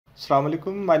Assalamu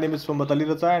alaikum. My name is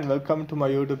Raza and welcome to my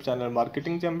YouTube channel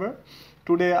Marketing Chamber.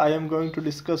 Today I am going to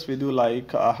discuss with you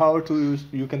how to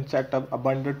you can set up a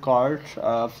bundled cart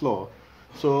flow.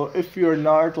 So if you're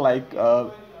not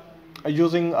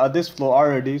using this flow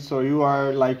already, so you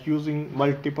are using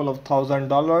multiple of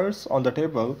 $1,000 on the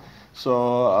table.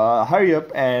 So hurry up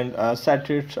and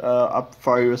set it up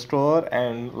for your store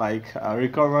and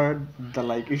recover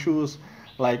the issues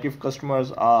if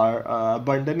customers are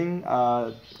abandoning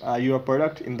your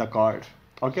product in the cart.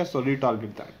 Okay, so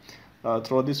retarget them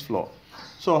through this flow.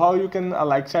 So how you can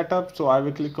set up? So I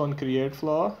will click on create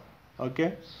flow.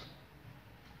 Okay,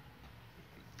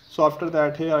 so after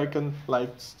that here I can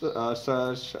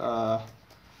search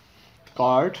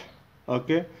cart.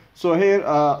 Okay, so here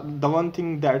the one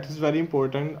thing that is very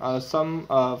important, some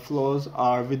flows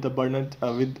are with the button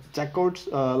with checkouts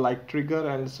trigger,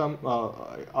 and some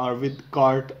are with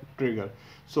cart trigger.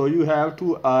 So you have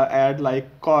to add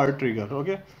cart trigger.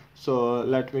 Okay, so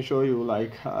let me show you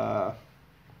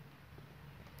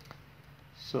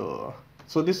so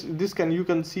this can you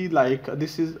can see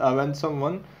this is when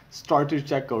someone started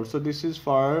checkout. So this is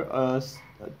for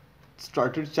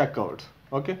started checkout.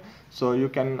 Okay, so you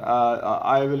can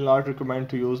I will not recommend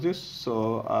to use this.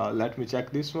 So let me check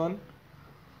this one,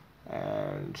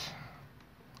 and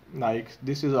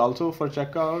this is also for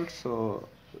checkout, so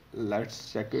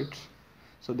let's check it.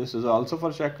 So this is also for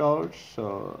checkout,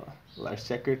 so let's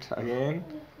check it again.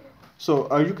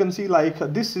 So you can see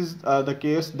this is the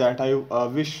case that I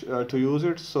wish to use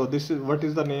it. So this is what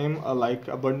is the name,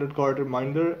 a bundled cart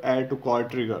reminder, add to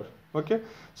cart trigger. Okay,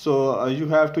 so you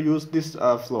have to use this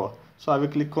flow. So I will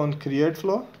click on create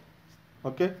flow.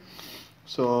 Okay,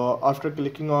 so after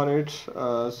clicking on it,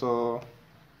 so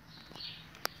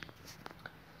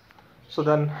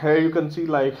then here you can see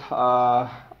I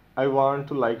want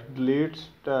to delete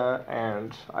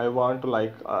and I want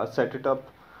to set it up.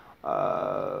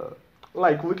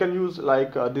 We can use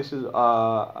this is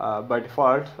by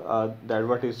default that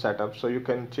what is set up. So you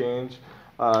can change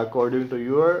according to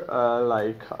your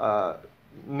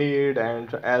need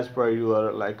and as per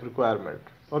your requirement.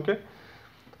 Okay,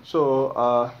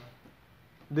 so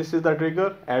this is the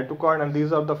trigger, add to cart, and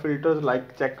these are the filters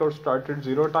checkout started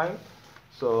 0 time.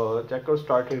 So checkout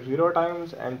started 0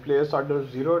 times and place order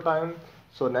 0 time.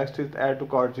 So next is add to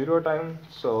cart 0 time.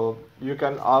 So you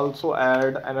can also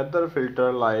add another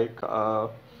filter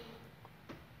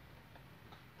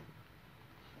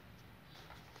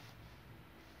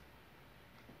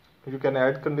you can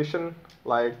add condition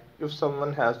if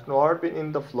someone has not been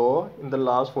in the flow in the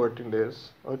last 14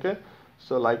 days. Okay,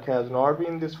 so has not been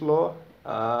in this flow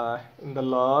in the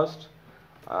last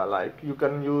you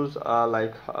can use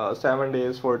 7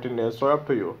 days, 14 days, so up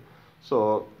to you.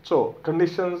 So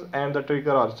conditions and the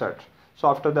trigger are set. So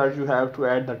after that you have to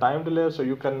add the time delay. So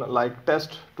you can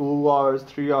test 2 hours,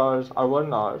 3 hours, or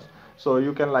 1 hour. So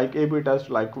you can A/B test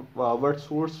what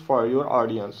suits for your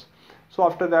audience. So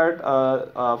after that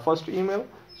first email.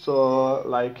 So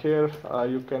here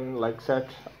you can set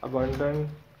abundant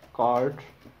cart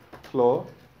flow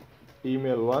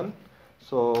email 1.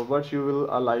 So what you will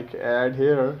add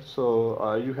here,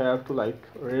 so you have to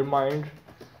remind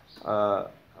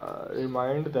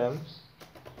them.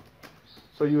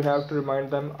 So you have to remind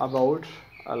them about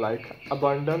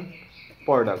abundant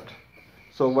product,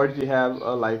 so what you have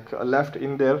left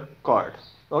in their cart.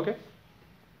 Okay,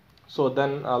 so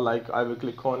then I will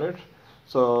click on it.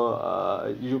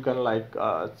 So you can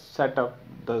set up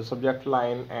the subject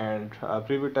line and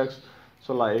preview text.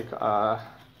 So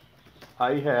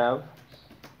I have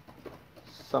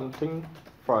something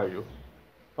for you.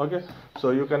 Okay,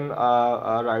 so you can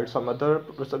write some other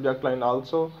subject line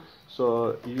also.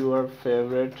 So your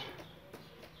favorite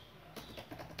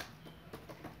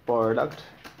product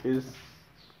is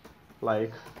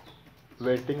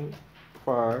waiting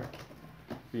for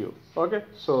you. Okay,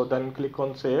 so then click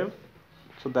on save.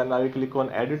 So then I will click on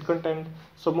edit content.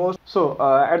 So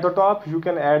at the top you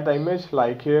can add the image.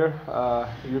 Here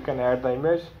you can add the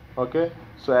image. Okay,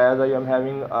 so as I am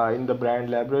having in the brand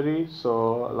library,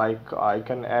 so I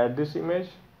can add this image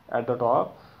at the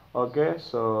top. Okay,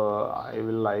 so I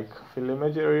will fill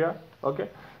image area. Okay,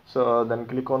 so then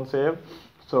click on save.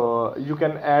 So you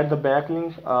can add the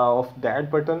backlink of that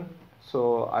button.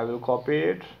 So I will copy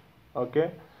it.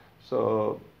 Okay,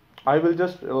 so I will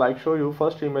just show you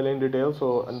first email in detail.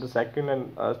 So in the second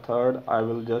and third I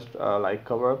will just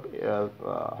cover up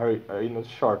in a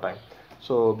short time.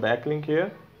 So backlink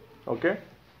here. Okay,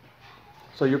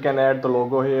 so you can add the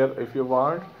logo here if you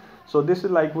want. So this is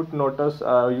would notice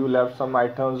you left some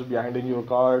items behind in your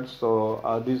cart. So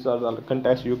these are the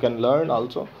context you can learn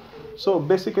also. So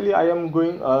basically I am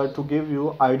going to give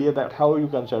you idea that how you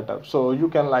can set up. So you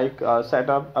can like set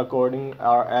up according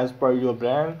as per your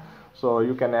brand. So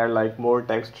you can add like more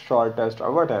text, short text,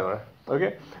 or whatever.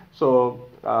 Okay, so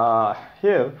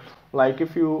here, like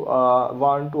if you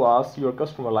want to ask your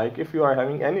customer, like if you are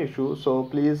having any issue, so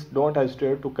please don't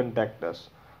hesitate to contact us.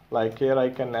 Like here I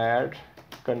can add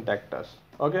contact us.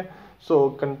 Okay,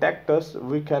 so contact us,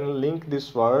 we can link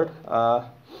this word.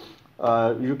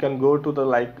 You can go to the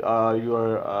like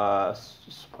your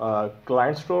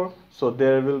client store, so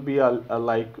there will be a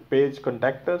like page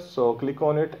contact us. So click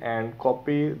on it and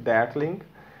copy that link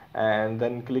and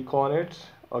then click on it.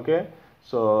 Okay,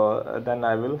 so then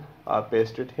I will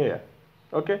paste it here.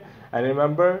 Okay, and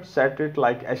remember, set it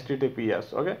like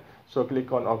HTTPS. Okay, so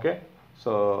click on OK.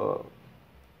 So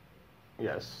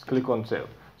yes, click on save.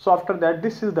 So after that,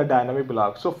 this is the dynamic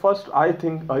block. So first I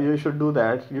think you should do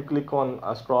that, you click on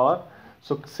scroll.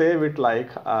 So save it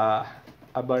like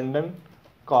abundant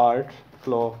cart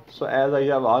flow. So as I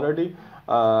have already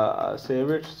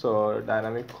save it, so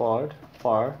dynamic cart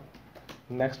for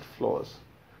next flows.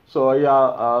 So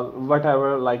yeah,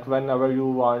 whatever, like whenever you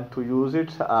want to use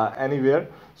it anywhere,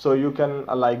 so you can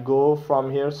like go from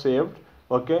here saved.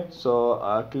 Okay,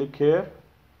 so click here.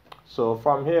 So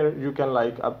from here you can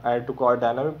like add to cart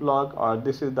dynamic block, or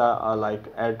this is the like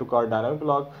add to cart dynamic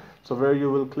block. So where you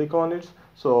will click on it,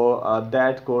 so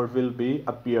that code will be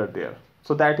appear there.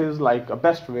 So that is like a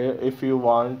best way if you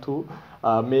want to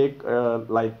make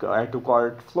like add to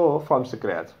cart flow from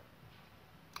scratch.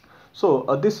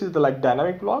 So this is the like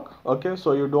dynamic block. Okay,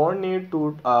 so you don't need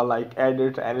to like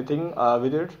edit anything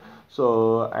with it.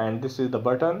 So and this is the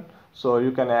button, so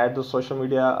you can add the social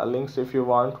media links if you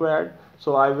want to add.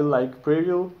 So I will like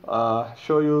preview,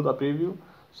 show you the preview,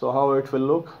 so how it will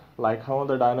look like, how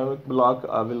the dynamic block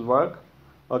will work.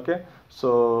 Okay,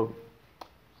 so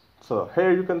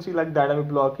here you can see like dynamic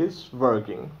block is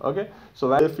working. Okay,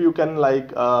 so if you can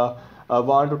like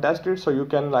want to test it, so you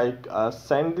can like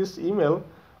send this email.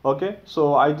 Okay,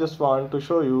 so I just want to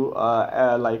show you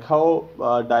like how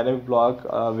dynamic block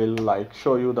will like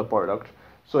show you the product.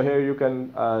 So here you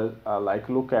can like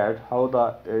look at how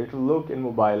it will look in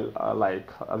mobile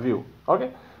view.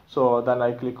 Okay, so then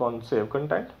I click on save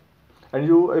content, and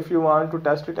you, if you want to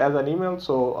test it as an email,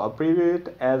 so preview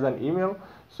it as an email,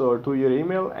 so to your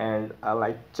email, and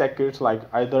like check it like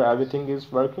either everything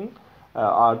is working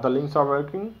or the links are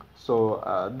working.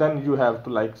 So then you have to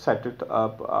like set it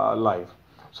up live.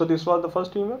 So this was the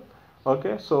first email.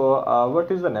 Okay, so what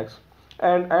is the next?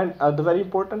 And the very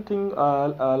important thing,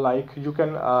 like you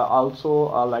can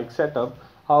also like set up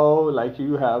how like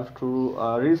you have to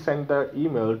resend the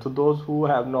email to those who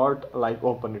have not like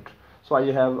opened it. So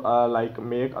I have like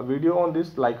make a video on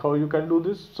this, like how you can do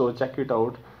this, so check it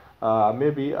out.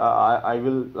 Maybe I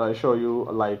will show you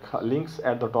like links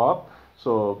at the top,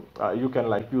 so you can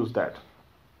like use that.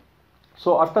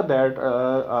 So after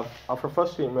that, after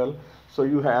first email, so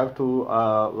you have to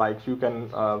like you can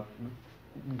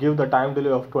give the time delay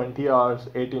of 20 hours,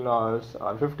 18 hours,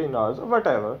 or 15 hours, or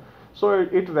whatever. So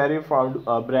it varies from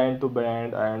brand to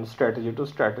brand and strategy to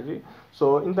strategy.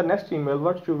 So in the next email,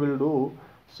 what you will do,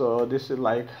 so this is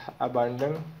like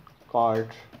abandon cart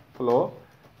flow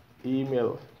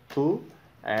email 2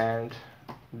 and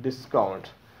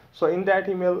discount. So in that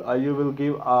email you will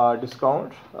give a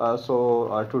discount,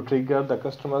 to trigger the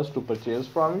customers to purchase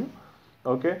from you.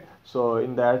 Okay, so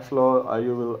in that flow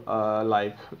you will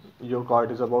like your card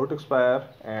is about to expire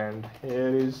and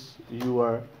here is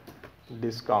your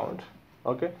discount.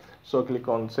 Okay, so click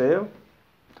on save.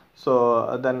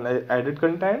 So then edit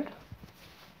content.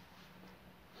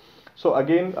 So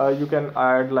again you can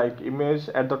add like image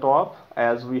at the top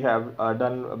as we have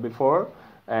done before,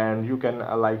 and you can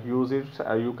like use it.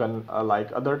 You can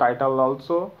like other title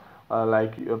also,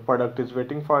 like your product is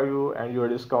waiting for you and your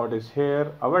discount is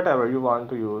here, or whatever you want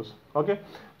to use. Okay,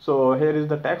 so here is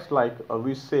the text like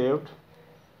we saved.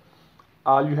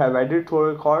 You have added to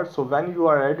your cart. So when you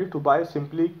are ready to buy,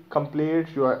 simply complete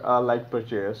your like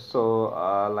purchase. So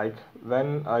like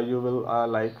when you will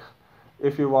like,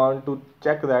 if you want to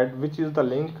check that which is the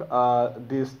link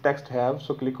this text have,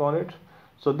 so click on it.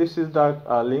 So this is the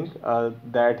link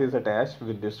that is attached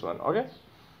with this one. Okay,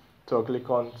 so click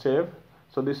on save.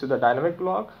 So this is the dynamic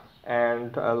block,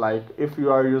 and like if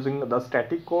you are using the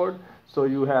static code, so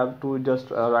you have to just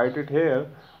write it here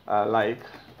like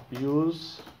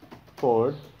use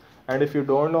code. And if you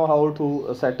don't know how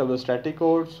to set up a static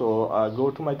code, so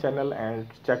go to my channel and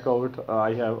check out,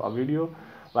 I have a video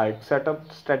like set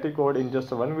up static code in just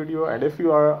one video. And if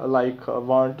you are like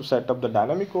want to set up the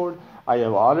dynamic code, I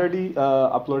have already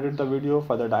uploaded the video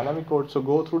for the dynamic code, so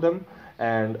go through them.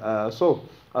 And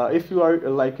if you are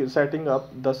like setting up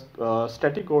the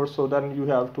static code, so then you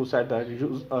have to set that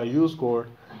use code.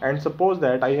 And suppose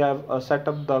that I have set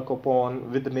up the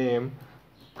coupon with the name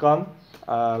come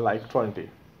like 20.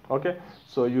 Okay,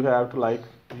 so you have to like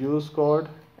use code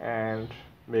and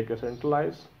make it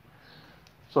centralized,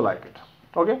 so like it.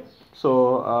 Okay,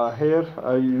 so here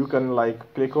you can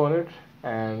like click on it,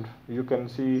 and you can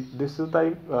see this is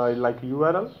the like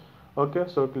URL. Okay,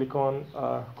 so click on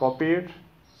copy it,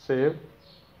 save,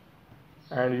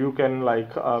 and you can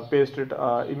like paste it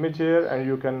image here, and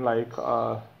you can like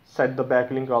set the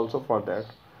backlink also for that.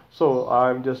 So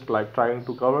I'm just like trying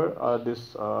to cover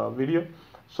this video.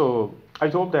 So I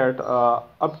hope that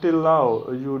up till now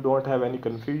you don't have any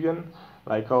confusion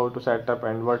like how to set up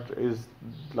and what is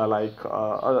the like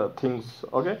other things.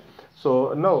 Okay,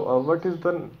 so now what is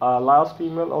the last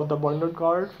email of the bundled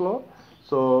cart flow?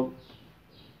 So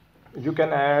you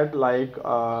can add like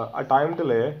a time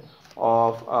delay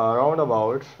of around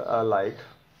about like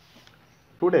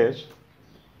 2 days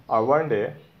or 1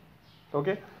 day.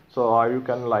 Okay, so you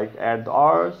can like add the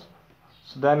hours.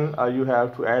 So then you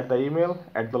have to add the email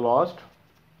at the last.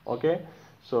 Okay,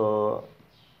 so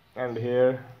and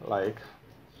here like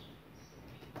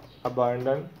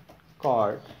abandon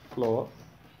cart flow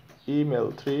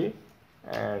email 3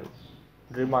 and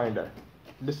reminder,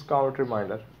 discount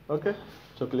reminder. Okay,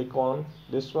 so click on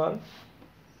this one.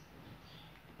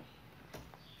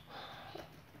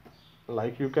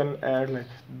 Like you can add like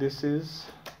this is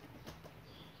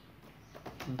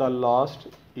the last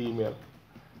email,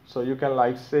 so you can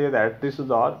like say that this is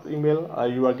the email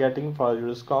you are getting for your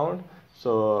discount,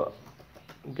 so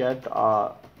get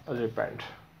repent.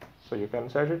 So you can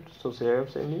set it, so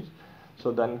save changes.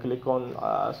 So then click on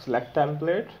select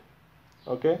template.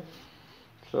 Okay,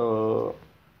 so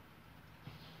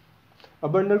a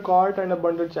bundle cart and a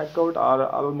bundle checkout are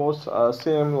almost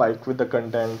same like with the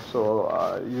content.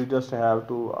 So you just have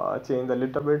to change a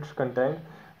little bit content,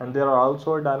 and there are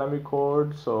also dynamic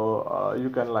code, so you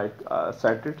can like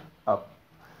set it up.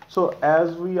 So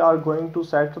as we are going to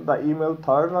set the email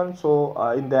third one, so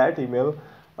in that email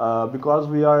because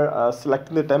we are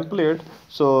selecting the template,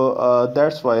 so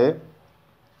that's why,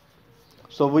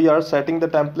 so we are setting the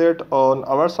template on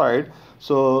our side.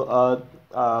 So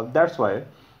that's why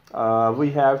we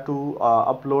have to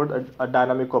upload a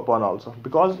dynamic coupon also,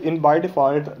 because in by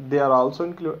default they are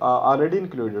also already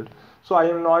included. So I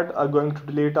am not going to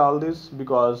delete all this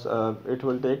because it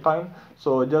will take time.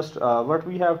 So just what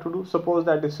we have to do, suppose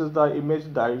that this is the image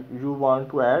that you want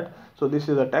to add, so this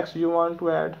is the text you want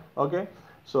to add. Okay,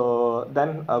 so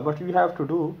then what you have to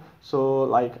do, so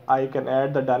like I can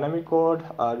add the dynamic code,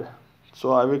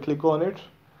 so I will click on it.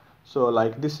 So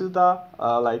like this is the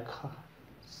like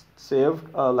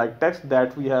saved like text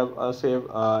that we have saved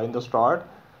in the start.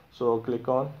 So click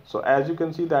on, so as you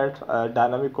can see that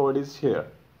dynamic code is here.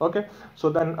 Okay,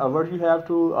 so then what you have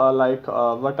to like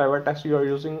whatever text you are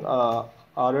using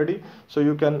already, so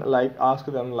you can like ask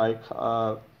them like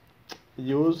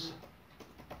use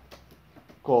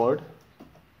code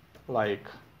like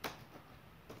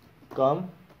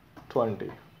come 20.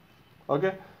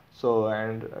 Okay, so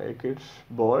and make it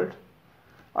bold,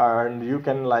 and you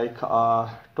can like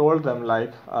told them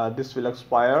like this will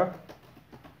expire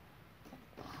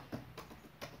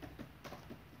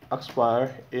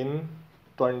in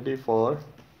 24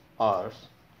 hours.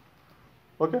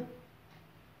 Okay,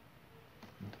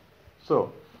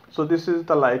 so this is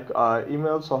the like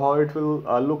email. So how it will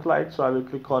look like, so I will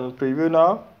click on preview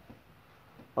now.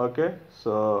 Okay,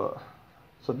 so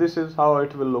this is how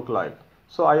it will look like.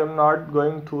 So I am not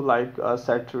going to like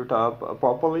set it up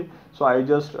properly, so I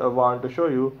just want to show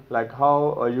you like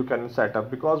how you can set up,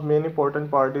 because main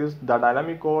important part is the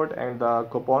dynamic code and the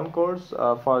coupon codes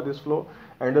for this flow,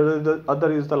 and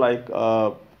other is the like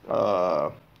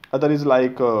other is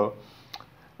like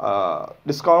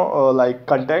discount like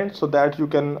content, so that you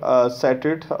can set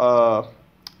it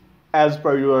as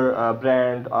per your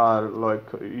brand or like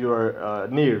your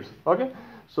needs. Okay,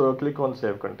 so click on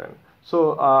save content.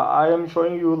 So I am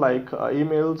showing you like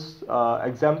emails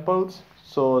examples,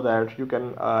 so that you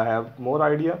can have more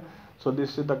idea. So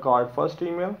this is the card first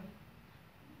email.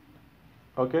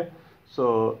 Okay,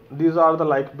 so these are the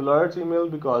like blurred email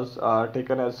because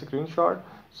taken as screenshot.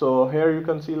 So here you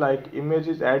can see like image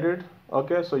is added.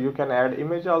 Okay, so you can add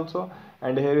image also,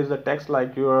 and here is the text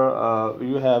like your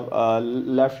you have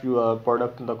left your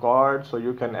product in the card, so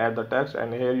you can add the text,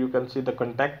 and here you can see the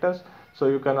contact us. So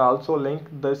you can also link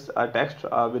this text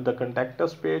with the contact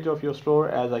us page of your store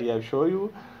as I have shown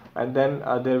you, and then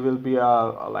there will be a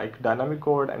like dynamic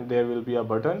code, and there will be a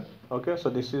button. Okay, so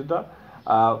this is the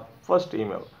first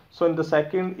email. So in the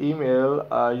second email,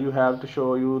 you have to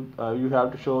show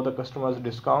the customer's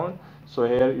discount. So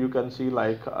here you can see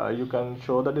like you can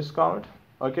show the discount.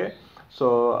 Okay,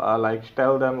 so like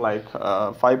tell them like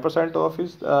 5% off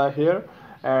is here,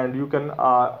 and you can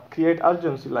create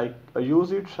urgency, like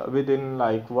use it within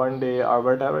like 1 day or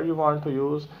whatever you want to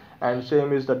use, and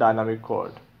same is the dynamic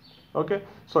code. Okay,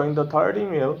 so in the third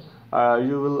email,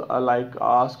 you will like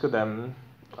ask them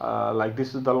like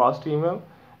this is the last email,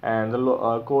 and the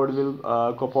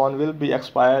coupon will be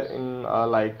expire in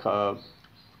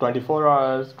 24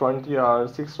 hours, 20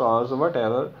 hours, 6 hours or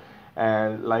whatever,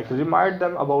 and like remind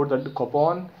them about the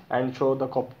coupon and show the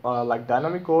like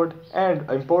dynamic code. And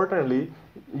importantly,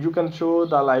 you can show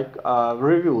the like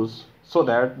reviews so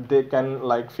that they can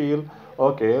like feel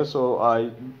okay,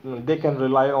 so they can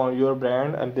rely on your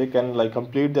brand and they can like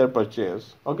complete their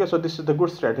purchase. Okay, so this is the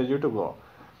good strategy to go.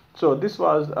 So this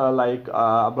was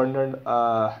abundant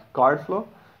card flow.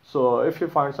 So if you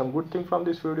find some good thing from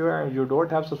this video and you don't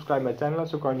have subscribed my channel,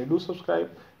 so kindly do subscribe.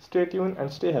 Stay tuned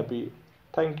and stay happy.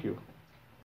 Thank you.